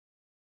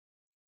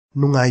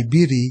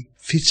Nungaibiri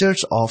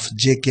Features of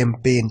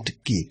JChemPaint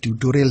ki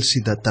tutorial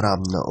sida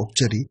taramna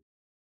okchari.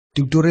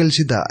 Tutorial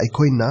sida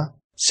aikoina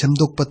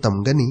semdokpa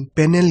tamgani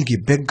panel gi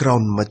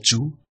background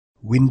machu,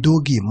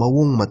 window gi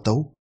mawong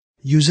matau,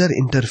 user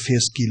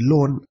interface ki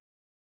lon.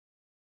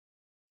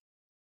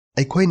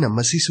 Aikoina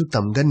masisu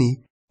tamgani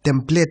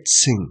template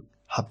sing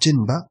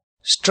hapchinba,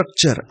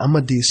 structure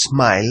amadi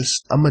smiles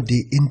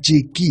amadi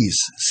inchi keys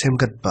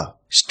semgatba.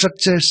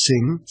 Structure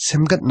sing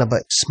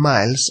semgatnaba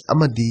smiles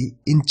amadi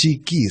inchi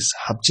keys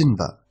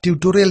hapchinba.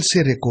 Tutorial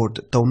se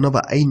record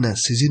taunaba aina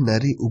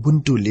sizinari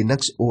Ubuntu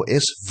Linux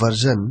OS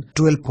version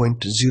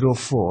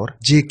 12.04,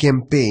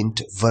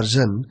 JChemPaint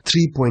version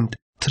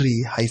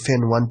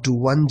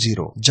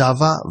 3.3-1210,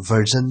 Java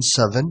version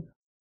 7.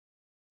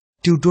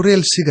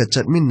 Tutorial siga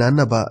chatmin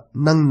nanaba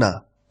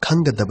nangna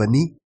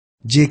khangadabani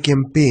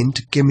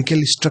JChemPaint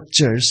Chemical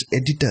Structures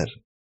Editor.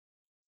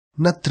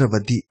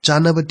 Natrabadi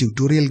chanaba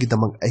tutorial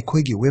gidamak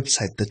aikoigi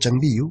website ta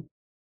changbiyu.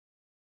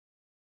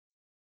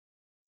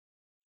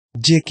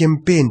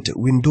 JChemPaint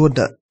window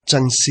da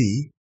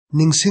changsi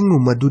ningsingu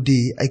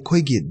madudi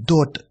aikoigi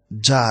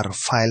 .jar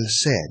file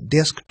se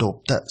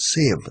desktop ta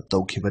save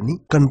tawkhibani.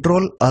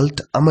 Control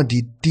Alt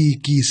amadi T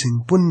key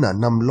sing punna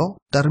namlo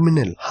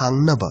terminal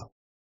hangnaba.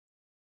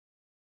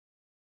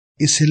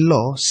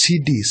 Isillo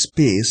cd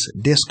space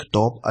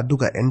desktop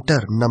aduga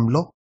enter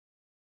namlo.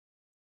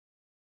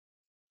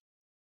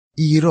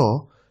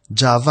 Iro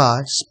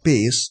java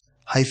space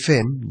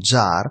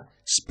 -jar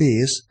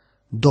space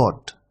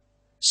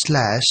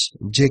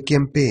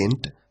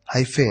 ./JChemPaint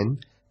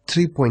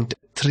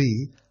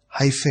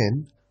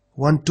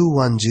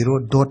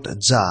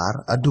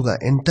 -3.3-1210.jar aduga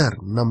enter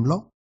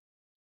namlo.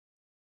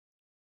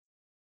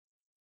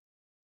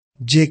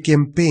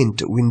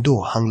 JChemPaint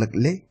window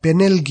hanglakle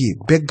panel gi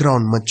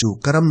background machu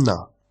karamna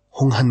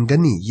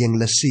honghangani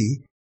yenglasi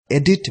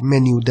edit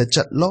menu da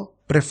chatlo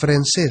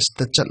preferences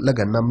da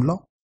chatlaga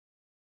namlo.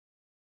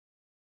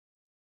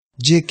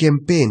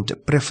 JChemPaint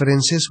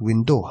preferences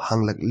window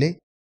hanglakle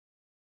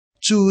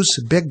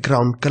choose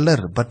background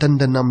color button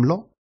da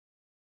namlo.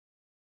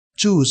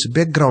 Choose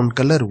background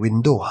color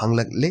window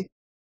hanglakle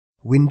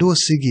window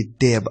sigi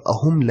tab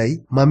ahum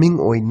lay maming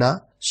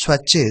oina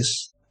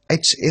swatches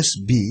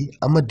HSB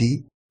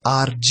amadi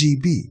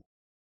RGB.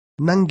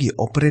 Nangi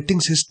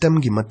operating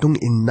system gi matung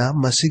inna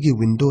masigi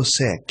window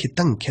se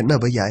kitang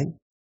khenaba yai.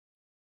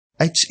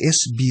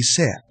 HSB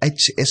se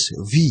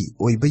HSV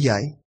oiba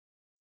yai.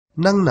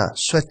 Nangna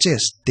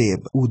swatches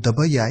tab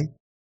udaba yai.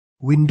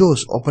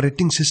 Windows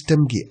operating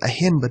system gi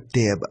ahenba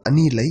tab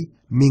ani lay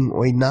ming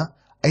oina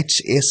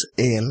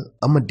HSL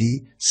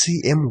amadi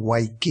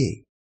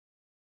CMYK.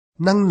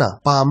 Nangna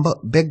pamba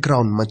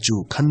background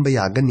machu khanba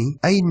yagani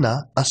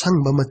aina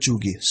asangba machu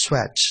gi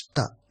swatch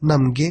ta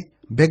namge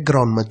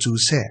background machu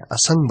se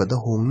asangba da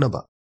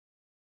hongnaba.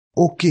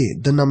 Okay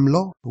da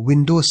namlo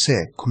window se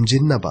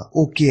khumjinnaba.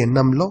 Okay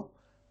namlo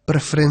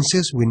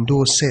preferences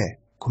window se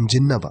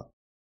khumjinnaba.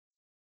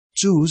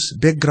 Choose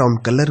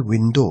background color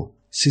window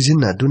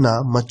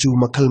sizinaduna machu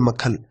makhal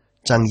makhal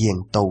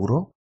changyeng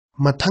tawro.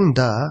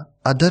 Mathangda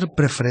other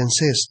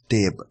preferences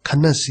tab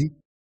khanasi.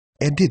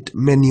 Edit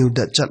menu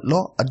da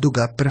chatlo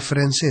aduga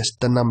preferences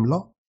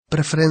tanamlo.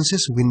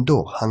 Preferences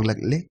window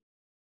hanglakle.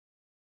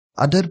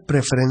 Other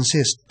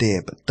preferences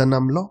tab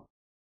tanamlo.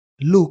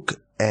 Look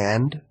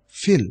and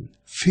fill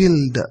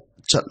da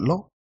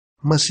chatlo.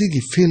 Masigi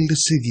field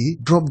sigi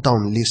drop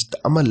down list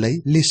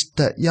amalay list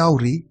da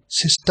yauri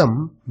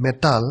system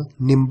metal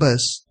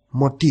nimbus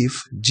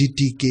motif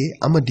GTK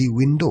amadi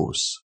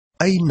windows.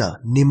 Aina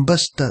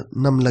nimbus da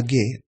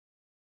namlage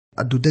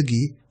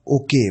adudagi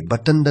okay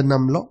button da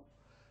namlo.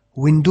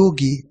 Window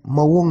gi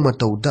mawong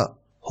matawda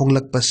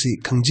honglakpasi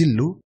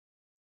khangjillu.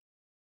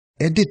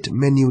 Edit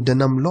menu da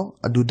namlo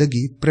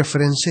adudagi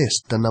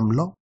preferences da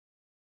namlo.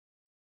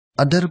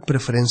 Other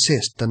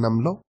preferences da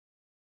namlo.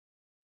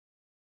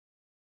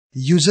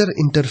 User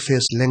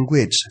interface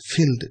language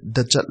field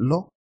da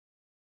chatlo.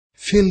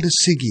 Field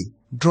sigi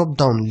drop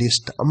down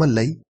list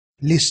amalay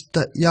list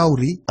da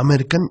yauri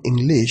American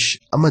English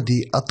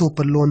amadi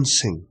atopa lon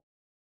sing.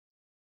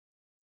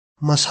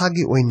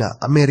 Masagi oina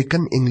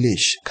American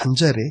English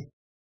khanjare.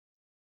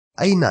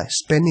 Aina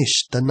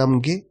Spanish da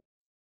namge.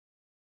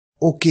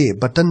 Okay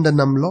button da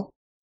namlo.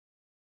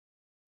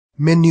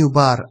 Menu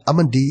bar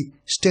amadi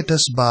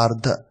status bar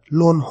da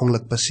lon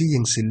honglakpasi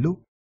yengsillu.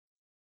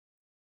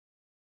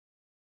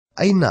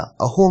 Aina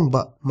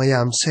ahongba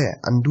mayam se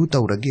undo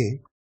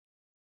tawrage.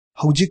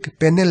 Hojik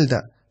panel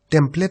da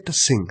template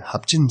sing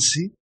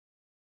hapchinsi.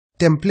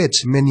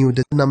 Templates menu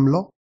da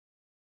namlo.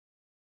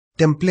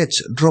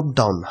 Templates drop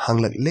down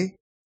hanglakle.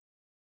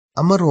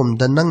 Amarom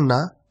da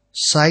nangna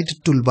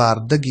side toolbar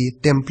dagi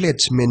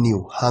templates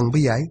menu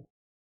hangbayai.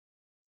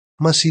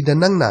 Masida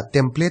nangna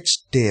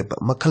templates tab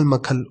makhal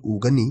makhal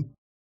ugani.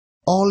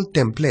 All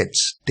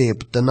templates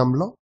tab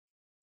tanamlo.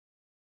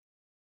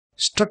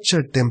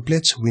 Structure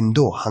templates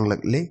window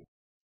hanglakle.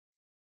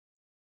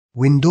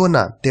 Window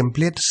na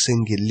template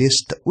singi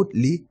list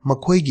utli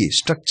makoigi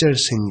structure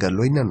singa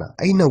loinana.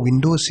 Aina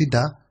window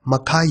sida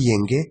makha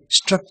yenge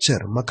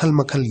structure makhal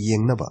makhal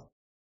yengnaba.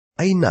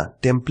 aina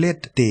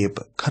template tab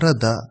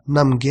kharada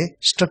namge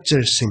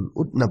structure sing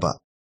utnaba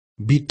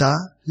beta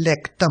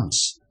lactams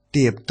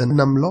tab da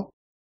namlo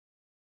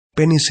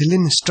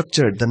penicillin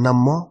structure da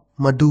nammo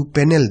madu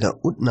panel da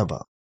utnaba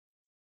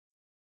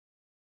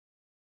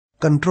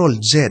Control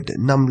Z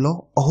namlo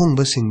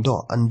ahongba singdo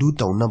undo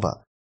tawnaba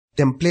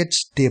templates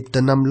tab da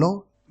namlo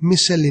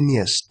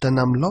miscellaneous da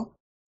namlo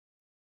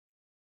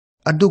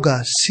aduga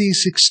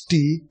C60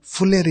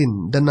 fullerin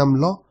da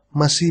namlo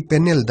masi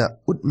panel da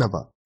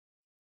utnaba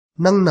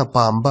nangna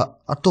pamba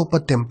atopa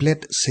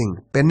template sing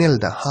panel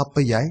da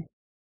hapa yai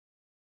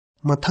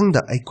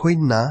mathangda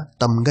aikhoina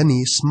tamgani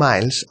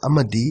smiles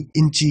amadi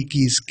inchi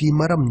keys ki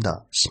maramda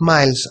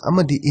smiles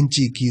amadi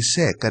inchi keys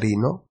se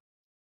karino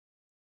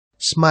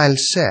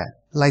smiles se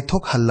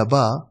laithok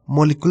hallaba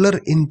molecular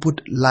input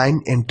line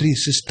entry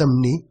system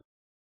ni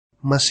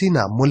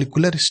masina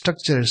molecular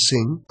structure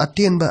sing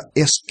atienba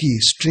ASCII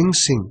string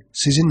sing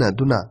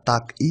sizinaduna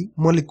taki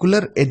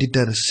molecular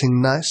editor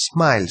singna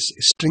smiles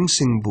string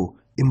singbu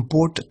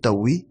import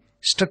tawi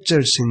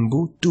structure singbu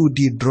 2D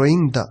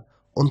drawing da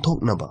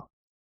onthoknaba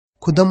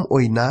khudam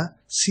oina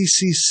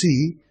CCC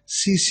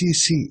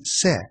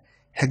se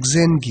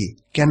hexane gi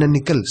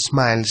canonical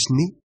smiles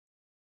ni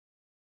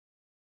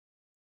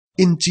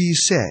inchi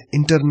se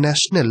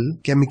international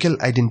chemical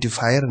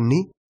identifier ni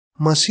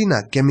masina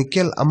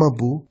chemical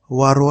amabu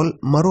warol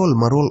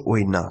marol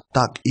oina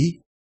taki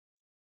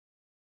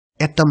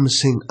atom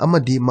sing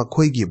amadi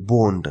makhoi gi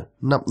bond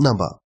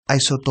napnaba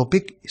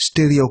isotopic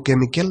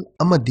stereochemical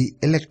amadi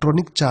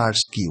electronic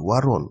charge ki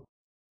warol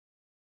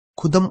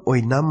khudam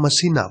oina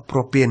masina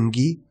propane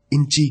gi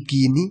inchi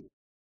ki ni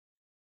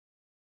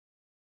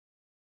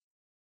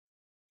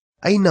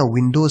aina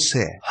windows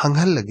se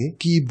hanghallage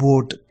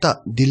keyboard ta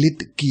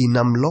delete key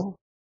namlo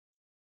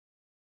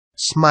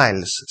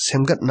smiles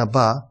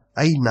semgatnaba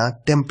aina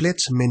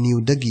templates menu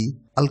dagi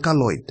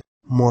alkaloid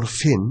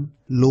morphine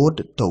load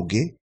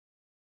toge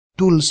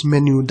tools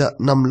menu da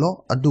namlo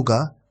aduga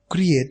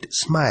create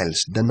smiles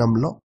da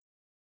namlo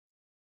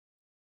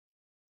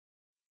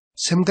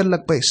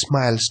semgalakpai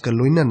smiles ka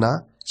loinana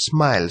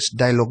smiles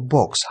dialog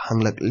box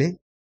hanglakle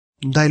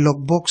dialog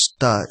box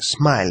ta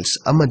smiles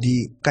amadi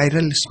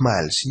chiral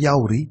smiles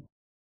yauri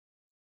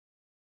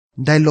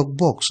dialog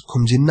box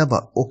khumjinnaba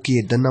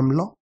okay da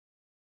namlo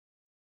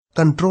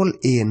control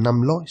A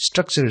namlo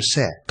structure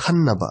se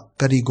khannaba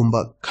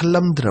karigumba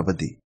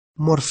khallamdrabadi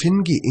morphine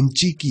gi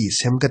inchi ki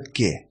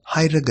semgatke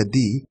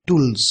hairagadi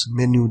tools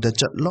menu da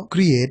chatlo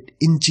create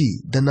inchi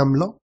da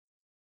namlo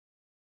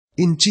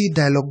inchi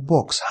dialog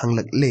box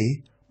hanglakle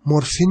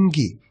morphine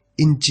gi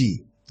inchi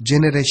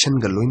generation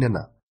ga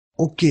loinana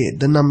okay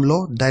da namlo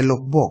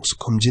dialog box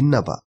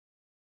khumjinnaba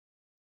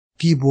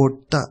keyboard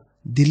ta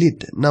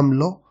delete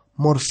namlo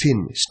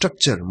morphine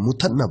structure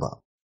muthatnaba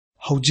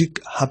hojik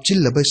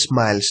hapchillaba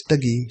smiles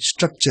tagi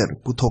structure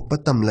puthokpa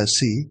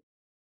tamlasi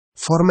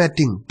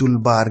formatting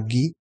toolbar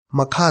gi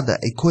makhada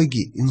aikhoi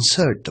gi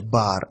insert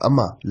bar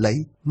ama lai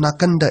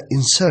nakanda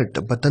insert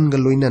button ga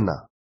loinana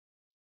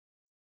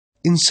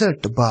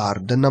insert bar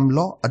da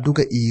namlo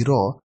aduga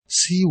iro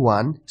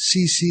C1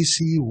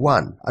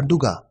 CCC1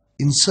 aduga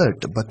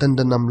insert button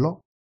da namlo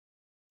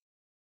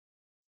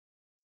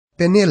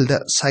panel da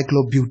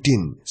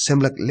cyclobutene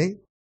semlakle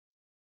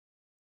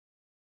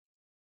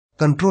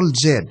control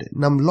Z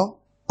namlo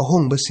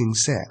ahongba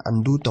singse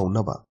undo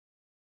tawnaba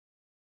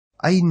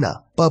aina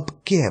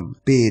pubchem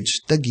page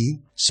tagi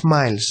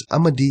smiles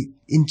amadi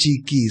inchi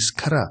keys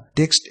khara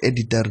text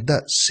editor da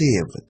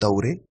save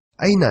tawre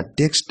aina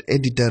text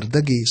editor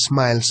dagi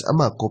smiles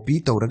ama copy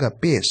tawraga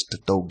paste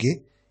tawge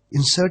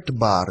insert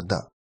bar da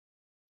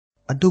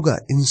aduga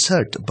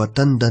insert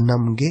button da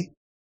namge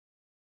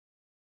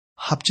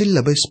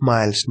hapchillaba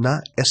smiles na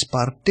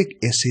aspartic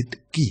acid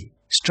ki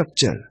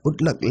structure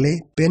utlakle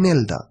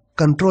panel da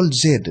control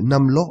Z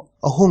namlo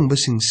ahongba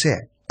singse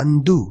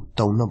undo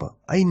tawnaba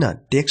aina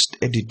text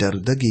editor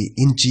dagi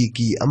inchi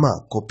ki ama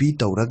copy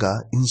tawraga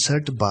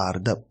insert bar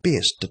da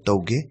paste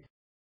tawge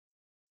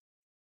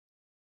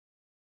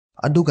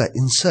aduga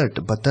insert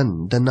button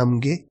da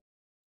namge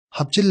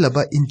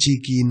hapchillaba inchi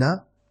ki na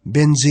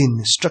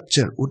benzene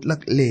structure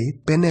utlakle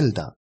panel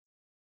da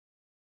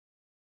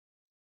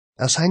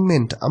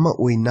assignment ama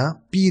oina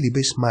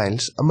piriba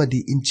smiles amadi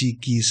inchi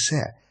ki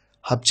se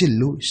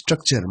hapchillu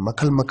structure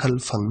makhal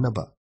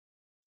fangnaba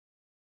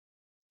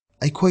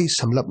aikhoi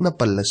samlapna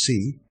pallasi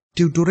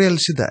tutorial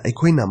sida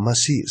aikhoina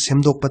masi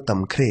semdokpa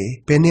tamkhre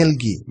panel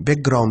gi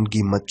background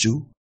gi machu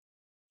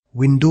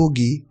window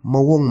gi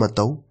mawong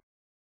matau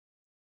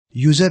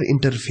user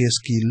interface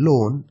ki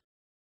loan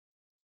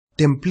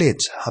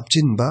templates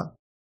hapchinba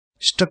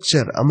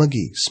structure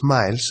amagi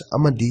smiles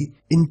amadi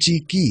inchi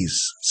keys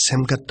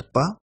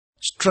semgatpa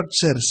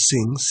structure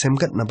sing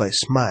semgatnaba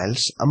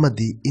smiles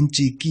amadi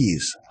inchi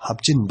keys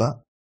hapchinba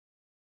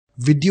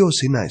video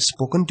sina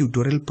spoken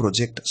tutorial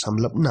project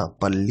samlapna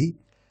palli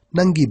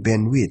nangi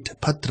bandwidth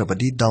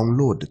phatrabadi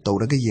download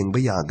tawraga yengba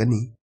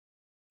yagani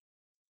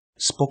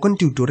Spoken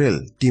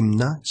Tutorial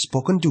Teamna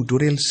Spoken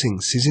Tutorial Sing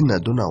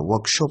Sizinaduna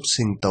Workshop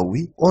Sing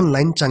Tawi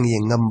Online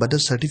Changyeng Ngambada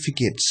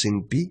Certificate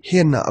Sing Pi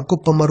Hena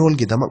Akupa Marol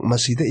Gidamak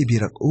Masida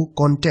Ibirak U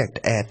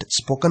Contact at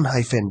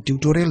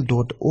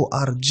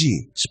spoken-tutorial.org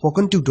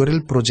Spoken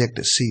Tutorial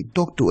Project Si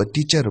Talk to a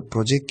Teacher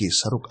Project Ki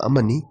Saruk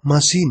Amani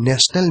Masi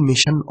National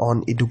Mission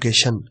on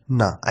Education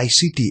Na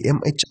ICT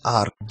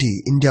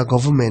MHRD India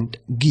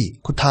Government Gi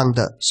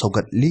Kuthangda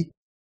Sogatli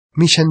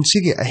Mission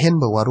Sige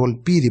Ahenba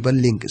Warol Piriba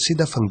Link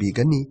Sida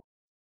Fangbigani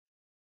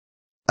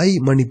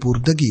Ay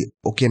Manipur dagi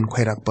Oken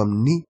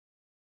Khairakpam ni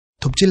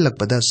Thupchil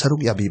Lakpada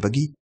Saruk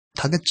Yabibagi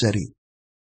Thagat Jari